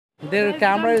Their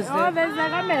camera is there.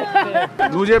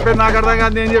 నువ్వు చెప్పేది నాకు అర్థం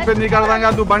కాదు, నేను చెప్పేది నీకు అర్థం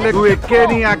కాదు. నువ్వు బండి నువ్వు ఎక్కే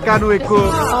నీ అక్క నువ్వు ఎక్కువ.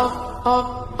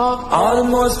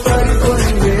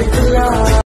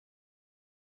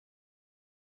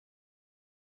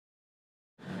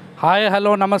 హాయ్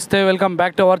హలో నమస్తే welcome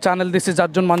back to our channel. This is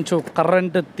Arjun మంచు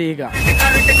కరెంట్ తీగ.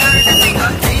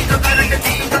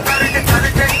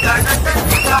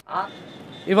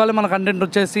 ఇవాళ మన కంటెంట్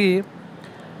వచ్చేసి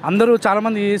అందరూ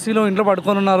చాలామంది ఏసీలో ఇంట్లో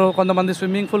పడుకొని ఉన్నారు, కొంతమంది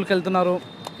స్విమ్మింగ్ పూల్కి వెళ్తున్నారు,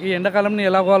 ఈ ఎండాకాలంని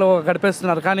ఎలాగో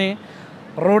గడిపేస్తున్నారు. కానీ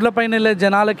రోడ్లపైన వెళ్ళే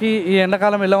జనాలకి ఈ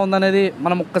ఎండాకాలం ఎలా ఉందనేది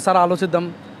మనం ఒక్కసారి ఆలోచిద్దాం.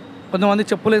 కొంతమంది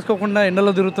చెప్పులు వేసుకోకుండా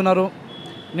ఎండలో తిరుగుతున్నారు,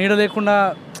 నీడ లేకుండా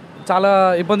చాలా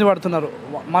ఇబ్బంది పడుతున్నారు.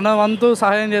 మన వంతు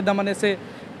సహాయం చేద్దామనేసి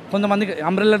కొంతమందికి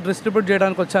అంబ్రెల్లా డిస్ట్రిబ్యూట్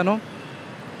చేయడానికి వచ్చాను.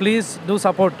 Please do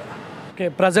support. Okay,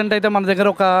 present అయితే మన దగ్గర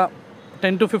ఒక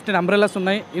 10 to 15 అంబ్రెల్లాస్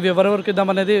ఉన్నాయి. ఇవి ఎవరెవరికి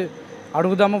ఇద్దామనేది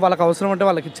అడుగుదాము, వాళ్ళకి అవసరం అంటే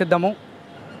వాళ్ళకి ఇచ్చేద్దాము.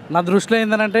 నా దృష్టిలో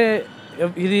ఏంటంటే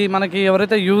ఇది మనకి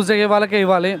ఎవరైతే యూజ్ అయ్యే వాళ్ళకే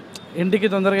ఇవ్వాలి, ఇంటికి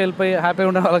తొందరగా వెళ్ళిపోయి హ్యాపీగా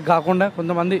ఉండే వాళ్ళకి కాకుండా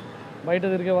కొంతమంది బయట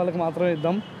తిరిగే వాళ్ళకి మాత్రమే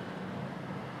ఇద్దాం.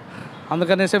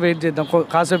 అందుకనేసే వెయిట్ చేద్దాం,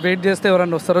 కాసేపు వెయిట్ చేస్తే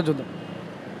ఎవరైనా వస్తారో చూద్దాం.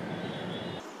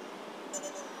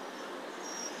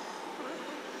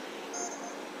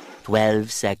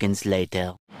 seconds later.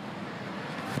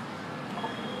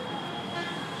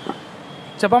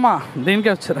 చెప్పమ్మా,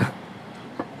 దీనికే వచ్చారా?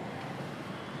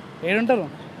 ఏడుంటారు?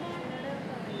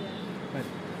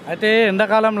 అయితే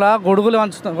ఎండాకాలంలో గొడుగులు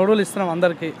ఇస్తున్నాం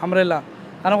అందరికీ, అంబ్రెల్లా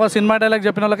అని ఒక సినిమా డైలాగ్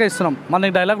చెప్పిన వాళ్ళకే ఇస్తున్నాం.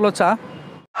 మనకి డైలాగులు వచ్చా?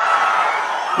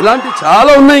 ఇలాంటి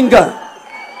చాలా ఉన్నాయి, ఇంకా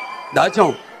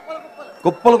దాచాం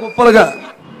కుప్పలుగా.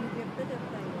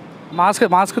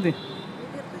 మాస్క్ది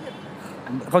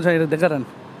కొంచెం దగ్గర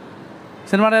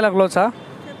సినిమా డైలాగులు వచ్చా?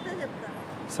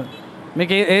 సరే,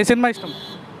 మీకు ఏ సినిమా ఇష్టం?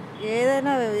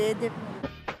 ఏదైనా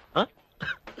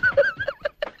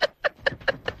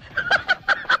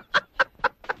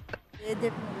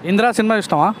ఇందిరా సినిమా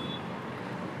ఇష్టమా?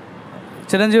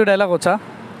 చిరంజీవి డైలాగ్ వచ్చా?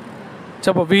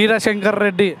 చెప్పు. వీరశంకర్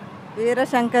రెడ్డి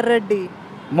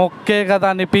మొక్కే కదా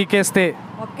అని పీకేస్తే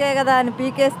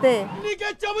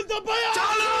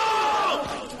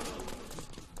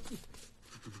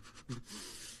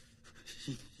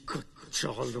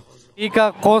పీక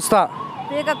కోస్తా.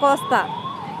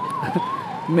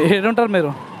 ఏడుంటారు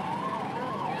మీరు?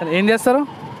 ఏం చేస్తారు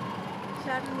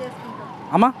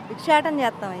అమ్మా? భిక్షాటన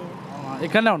చేస్తాం.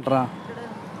 ఇక్కడనే ఉంటారా?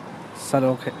 సరే,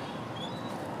 ఓకే.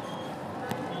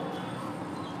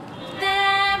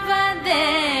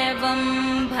 దేవదేవం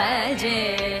భజే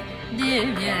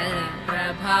దివ్య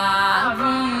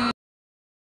ప్రభావం.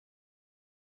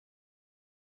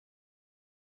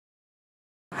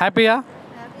 హ్యాపీయా?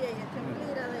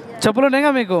 చెప్పులు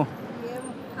ఉన్నాయిగా మీకు?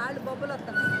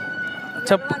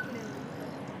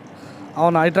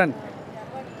 అవునా? ఇట్రండి.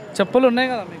 చెప్పులు ఉన్నాయి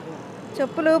కదా మీకు?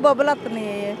 చెప్పులు బొబ్బలు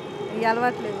వస్తున్నాయి,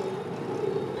 అలవాట్లేదు.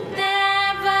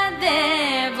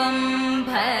 దేవదేవం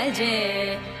భజే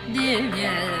దివ్య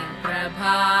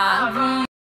ప్రభావం.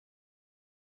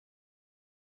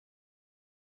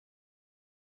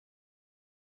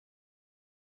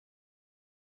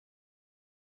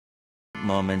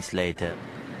 Moments later.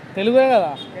 తెలుగే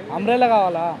కదా? అంబ్రెల్లా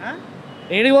కావాలా?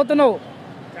 ఏడికి పోతున్నావు?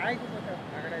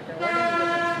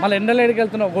 మళ్ళీ ఎండలో ఏడికి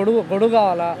వెళ్తున్నావు? గొడుగు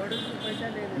కావాలా?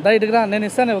 దా ఇటుకు రా, నేను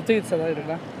ఇస్తాను, వచ్చి ఇస్తా. ఇటుకు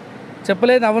రా.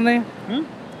 చెప్పులేదు అవునాయి,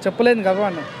 చెప్పులేదు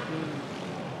కదవాడిని.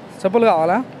 చెప్పులు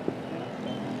కావాలా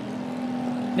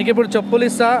నీకు? ఇప్పుడు చెప్పులు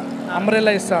ఇస్తా,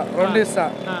 అంబ్రెల్లా ఇస్తా, రెండు ఇస్తా.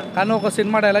 కానీ ఒక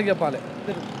సినిమా డైలాగ్ చెప్పాలి.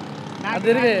 అటు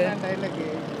తిరిగి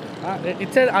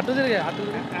ఇచ్చే, అటు తిరిగి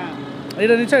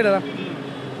ఇటు నిచ్చాయి కదా.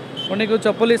 ఇప్పుడు నీకు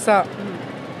చెప్పులు ఇస్తా,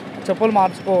 చెప్పులు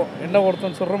మార్చుకో, ఎండ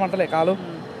కొడుతుంది, సుర్రమంటలే కాలు.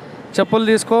 చెప్పులు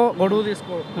తీసుకో, గొడుగు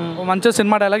తీసుకో, మంచిగా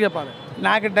సినిమా డైలాగ్ చెప్పాలి.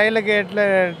 నాకు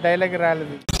డైలాగ్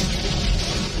రాలేదు.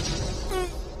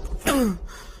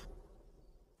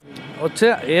 వచ్చే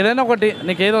ఏదైనా ఒకటి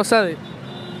నీకు ఏది వస్తుంది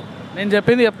నేను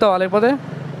చెప్పింది చెప్తావా? లేకపోతే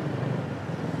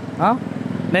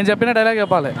నేను చెప్పిన డైలాగ్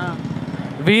చెప్పాలి.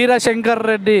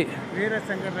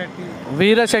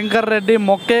 వీరశంకర్ రెడ్డి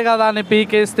మొక్కే కదా అని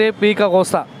పీకేస్తే పీక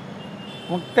కోస్తా.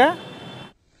 ముక్త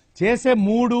చేసే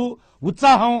మూడు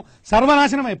ఉత్సాహం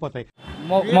సర్వనాశనం అయిపోతాయి.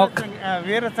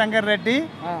 వీరశంకర్ రెడ్డి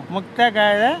ముక్త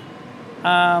కాదా?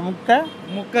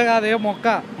 ముక్క కాదే, మొక్క.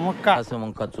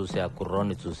 వంక చూసి ఆ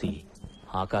కుర్రాన్ని చూసి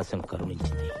ఆకాశం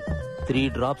కరుణించింది. 3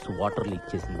 drops వాటర్ లీక్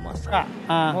చేసింది.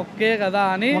 మొక్కే కదా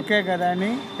అని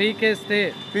పీకేస్తే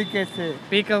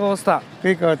పీక కోస్తా.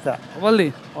 వాళ్ళది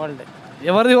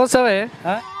ఎవరిది కోస్తావే?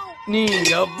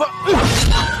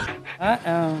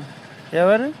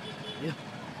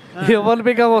 ఎవరు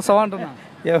పీక కోస్తావా అంటున్నా?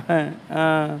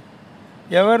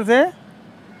 ఎవరిదే?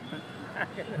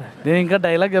 నేను ఇంకా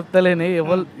డైలాగ్ చెప్తలేని.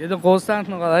 ఎవరు ఏదో కోస్తా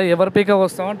అంటున్నావు కదా, ఎవరి పీక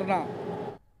కోస్తావు అంటున్నా?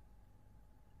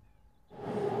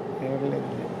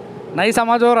 నై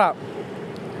సమాజోరా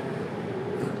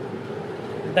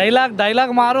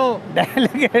డైలాగ్ మారు.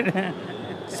 డైలాగ్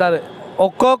సరే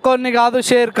ఒక్కొక్కరిని కాదు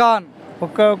షేర్ ఖాన్,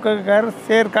 ఒక్కొక్కరు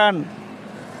షేర్ ఖాన్.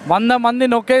 100 మంది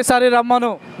నొక్కేసారి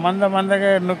రమ్మను.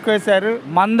 మందగా నొక్కేశారు.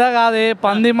 మంద కాదే,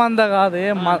 పంది మంద కాదే,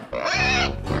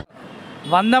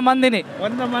 100 మందిని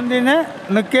 100 మందిని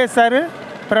నొక్కేశారు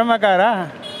ప్రేమకారా.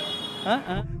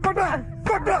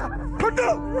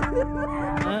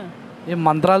 ఈ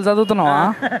మంత్రాలు చదువుతున్నావా?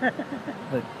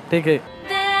 ఠీకే.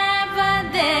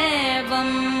 देवदेवं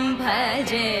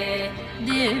भजे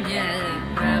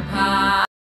दिव्यप्रभा.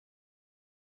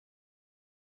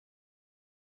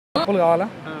 చెప్పులు కావాలా?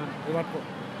 ఇవి పట్టుకో.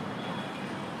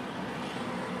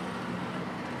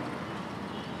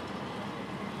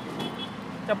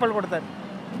 చెప్పులు కొడతారు.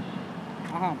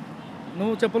 ఆహా.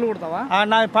 నువ్వు చెప్పులు కుడతావా?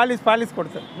 నా పాలిష్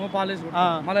కొడతారు. నువ్వు పాలిష్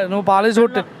మళ్ళీ నువ్వు పాలిష్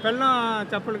కొట్టి పిల్లం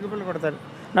చెప్పులు కొడతారు.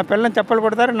 నా పిల్లం చెప్పులు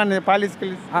కొడతారు, నన్ను పాలిష్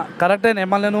కరెక్టే.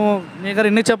 మళ్ళీ నువ్వు నీ దగ్గర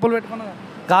ఇన్ని చెప్పులు పెట్టుకున్నావు,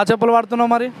 గా చెప్పులు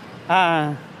పడుతున్నావు మరి.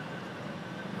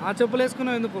 ఆ చెప్పులు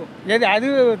వేసుకున్నావు ఎందుకు? ఏది అది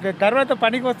తర్వాత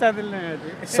పనికి వస్తుంది.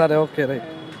 సరే ఓకే రైట్.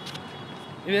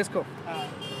 ఇవి వేసుకో.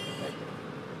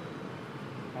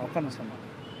 ఒక్క నిమిషం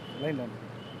లైన్లో.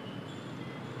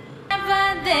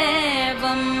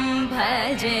 देवदेवं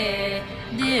भजे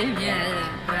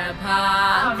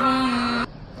दिव्यप्रभावं.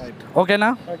 రైట్ ఓకేనా?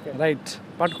 రైట్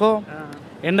పట్టుకో.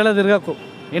 ఎండలో తిరగకు,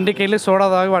 ఇంటికి వెళ్ళి సోడా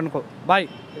తాగి వండుకో. బాయ్.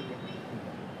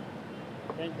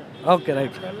 Okay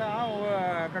right.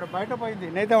 అక్కడ బయట పోయింది,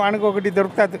 నైతే వానికి ఒకటి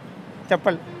దొరుకుతుంది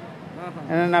చెప్పలు.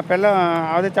 నా పిల్ల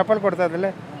అదే చెప్పలు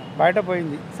కొడుతుందిలే. బయట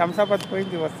పోయింది, శంసాబాద్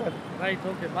పోయింది, వస్తుంది. Right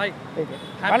okay bye.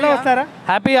 మళ్ళీ వస్తారా?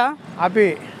 హ్యాపీయా? హ్యాపీ.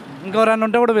 ఇంకెవరైనా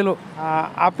ఉంటే కూడా పిలువు.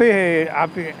 హ్యాపీ.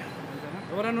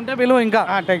 ఎవరైనా ఉంటే పిలువు. ఇంకా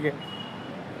thank you.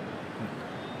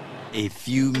 A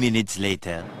few minutes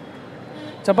later.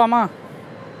 చెప్పమ్మా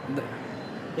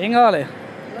ఏం కావాలి?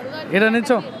 ఈడ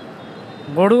నించో.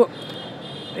 గొడుగు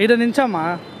ఈడ నించమ్మా.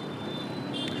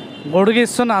 గొడుగు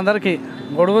ఇస్తున్నా అందరికీ,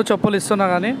 గొడుగు చెప్పులు ఇస్తున్నా.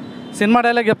 కానీ సినిమా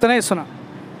డైలాగ్ చెప్తేనే ఇస్తున్నా.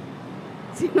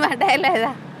 సినిమా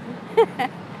డైలాగా?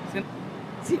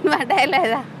 సినిమా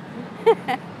డైలాగా?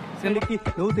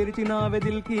 నువ్వు తెరిచిన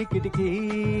వెదిల్కి కిటికీ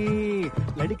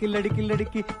లడికి లడికి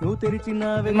లడికి నువ్వు తెరిచిన.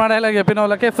 సినిమా డైలాగ్ చెప్పిన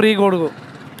వాళ్ళకే ఫ్రీ గొడుగు.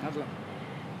 అట్లా.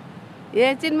 ఏ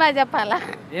సినిమా చెప్పాలా?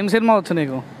 ఏం సినిమా వచ్చు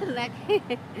నీకు?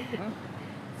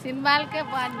 సినిమాలకే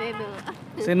బాగా నేను.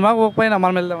 సినిమాకి పోకపోయినా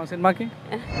మనం వెళ్దామా సినిమాకి?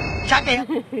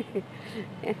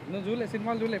 నువ్వు చూడలే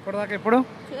సినిమాలు? చూడలే ఇప్పటిదాకా? ఎప్పుడు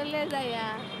చూడలేదయ్యా.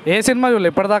 ఏ సినిమా చూడలే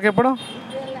ఇప్పటిదాకా? ఎప్పుడు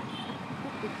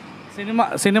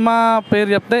సినిమా పేరు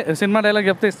చెప్తే, సినిమా డైలాగ్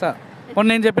చెప్తే ఇస్తా. కొన్ని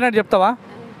నేను చెప్పినట్టు చెప్తావా?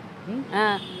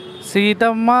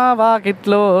 సీతమ్మ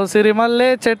వాకిట్లో సిరిమల్లే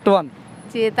చెట్టు అని.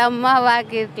 సీతమ్మ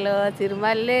వాకిట్లో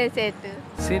సిరిమల్లే చెట్టు.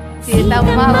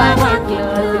 సీతమ్మ వాకిట్లో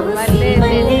సిరిమల్లే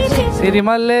చెట్టు.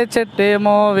 సిరిమల్లే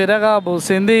చెట్టేమో విరగా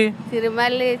పూసింది.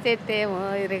 సిరిమల్లే చెట్టేమో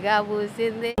విరగా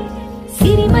పూసింది.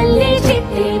 సిరిమల్లె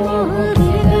చెట్టేమో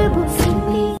విరగా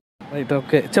పూసింది. Right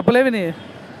okay. చెప్పలేవి నీ?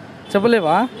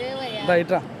 చెప్పలేవా?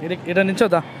 రైట్ రా. ఇడ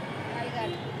నించోదా?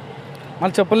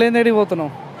 మళ్ళీ చెప్పలేని ఎడికి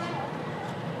పోతున్నావు?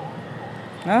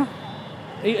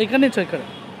 ఇక్కడ నుంచో. ఇక్కడ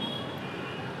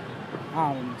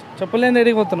చెప్పలేని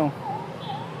ఎడికి పోతున్నావు?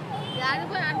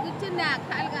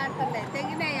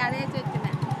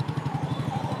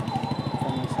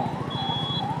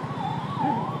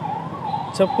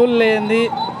 చెప్పులు లేనిది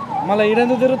మళ్ళీ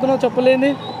ఈడెందుకు తిరుగుతున్నావు?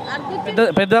 చెప్పులేంది?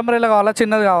 పెద్ద అంబ్రెల్లా కావాలా,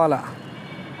 చిన్నది కావాలా?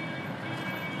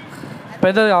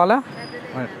 పెద్దది కావాలా?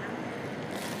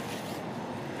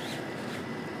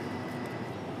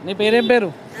 నీ పేరేం పేరు?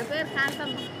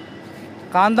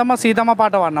 కాంతమ్మ. సీతమ్మ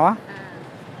పాట పాడినావా?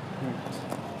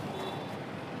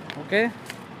 Okay.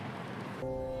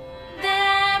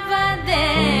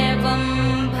 దేవదేవం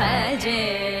Bhaje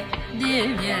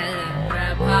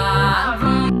దివ్యప్రభావం.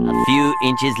 A few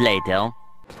inches later.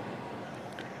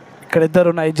 ఇక్కడ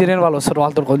ఇద్దరు నైజీరియన్ వాళ్ళు వస్తారు,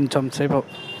 వాళ్ళతో కొంచెం సేపు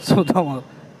చూద్దాము.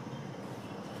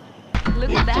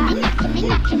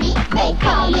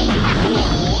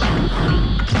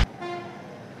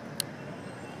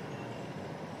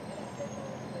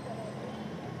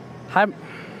 Hi,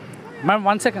 ma'am,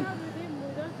 1 second.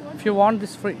 If you want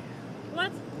this free.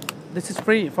 What? This is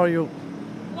free for you.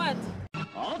 What?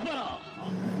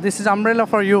 This is umbrella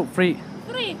for you, free.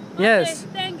 Free? Yes. Okay,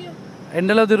 thank you.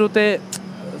 ఎండలో తిరిగితే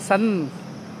sun.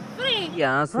 Free?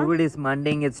 Yeah, Sud is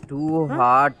mending, it's too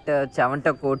hot,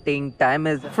 chavanta coating, time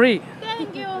is... Free.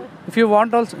 Thank you. If you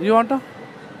want also, you want to?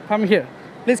 Come here.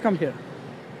 Please come here.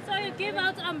 So you give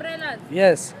out umbrellas?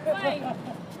 Yes. Why?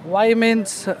 Why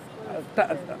means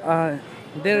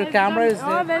their camera is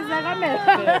there.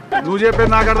 నువ్వు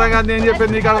చెప్పేది నాకు అర్థం కాదు, నేను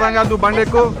చెప్పేది నీకు అర్థం కాదు. నువ్వు బండి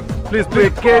ఎక్కువ ప్లీజ్. నువ్వు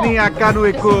ఎక్కే నీ అక్క, నువ్వు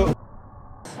ఎక్కువ.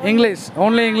 English,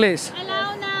 only English.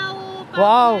 Hello now.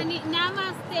 Wow.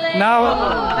 Namaste. Now,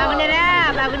 Bagunara.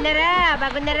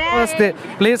 namaste.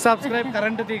 Please subscribe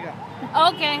Current THEEGA.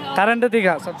 Okay. Current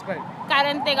THEEGA, subscribe.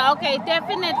 Current THEEGA. Okay,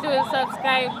 definitely will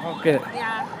subscribe. Okay.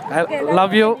 Yeah. I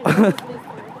love you.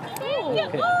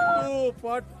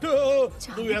 పట్టు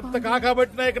నువ్వు ఎంత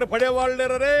కాకబట్టినా ఇక్కడ పడేవాళ్ళు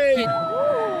లేరు రే.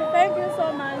 Thank you so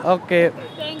much. Okay.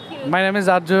 Thank you. My name is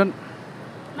Arjun.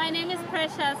 My name is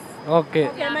Precious. Okay.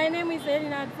 Okay, my name is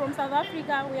Elina from South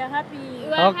Africa. We are happy.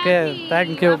 Okay,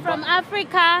 thank you. We are from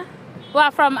Africa. We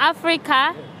are from Africa.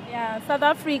 Yeah, South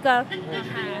Africa.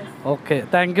 Okay,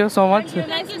 thank you so much.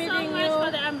 Thank you so much for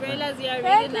the umbrellas. You are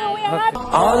really nice.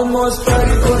 Almost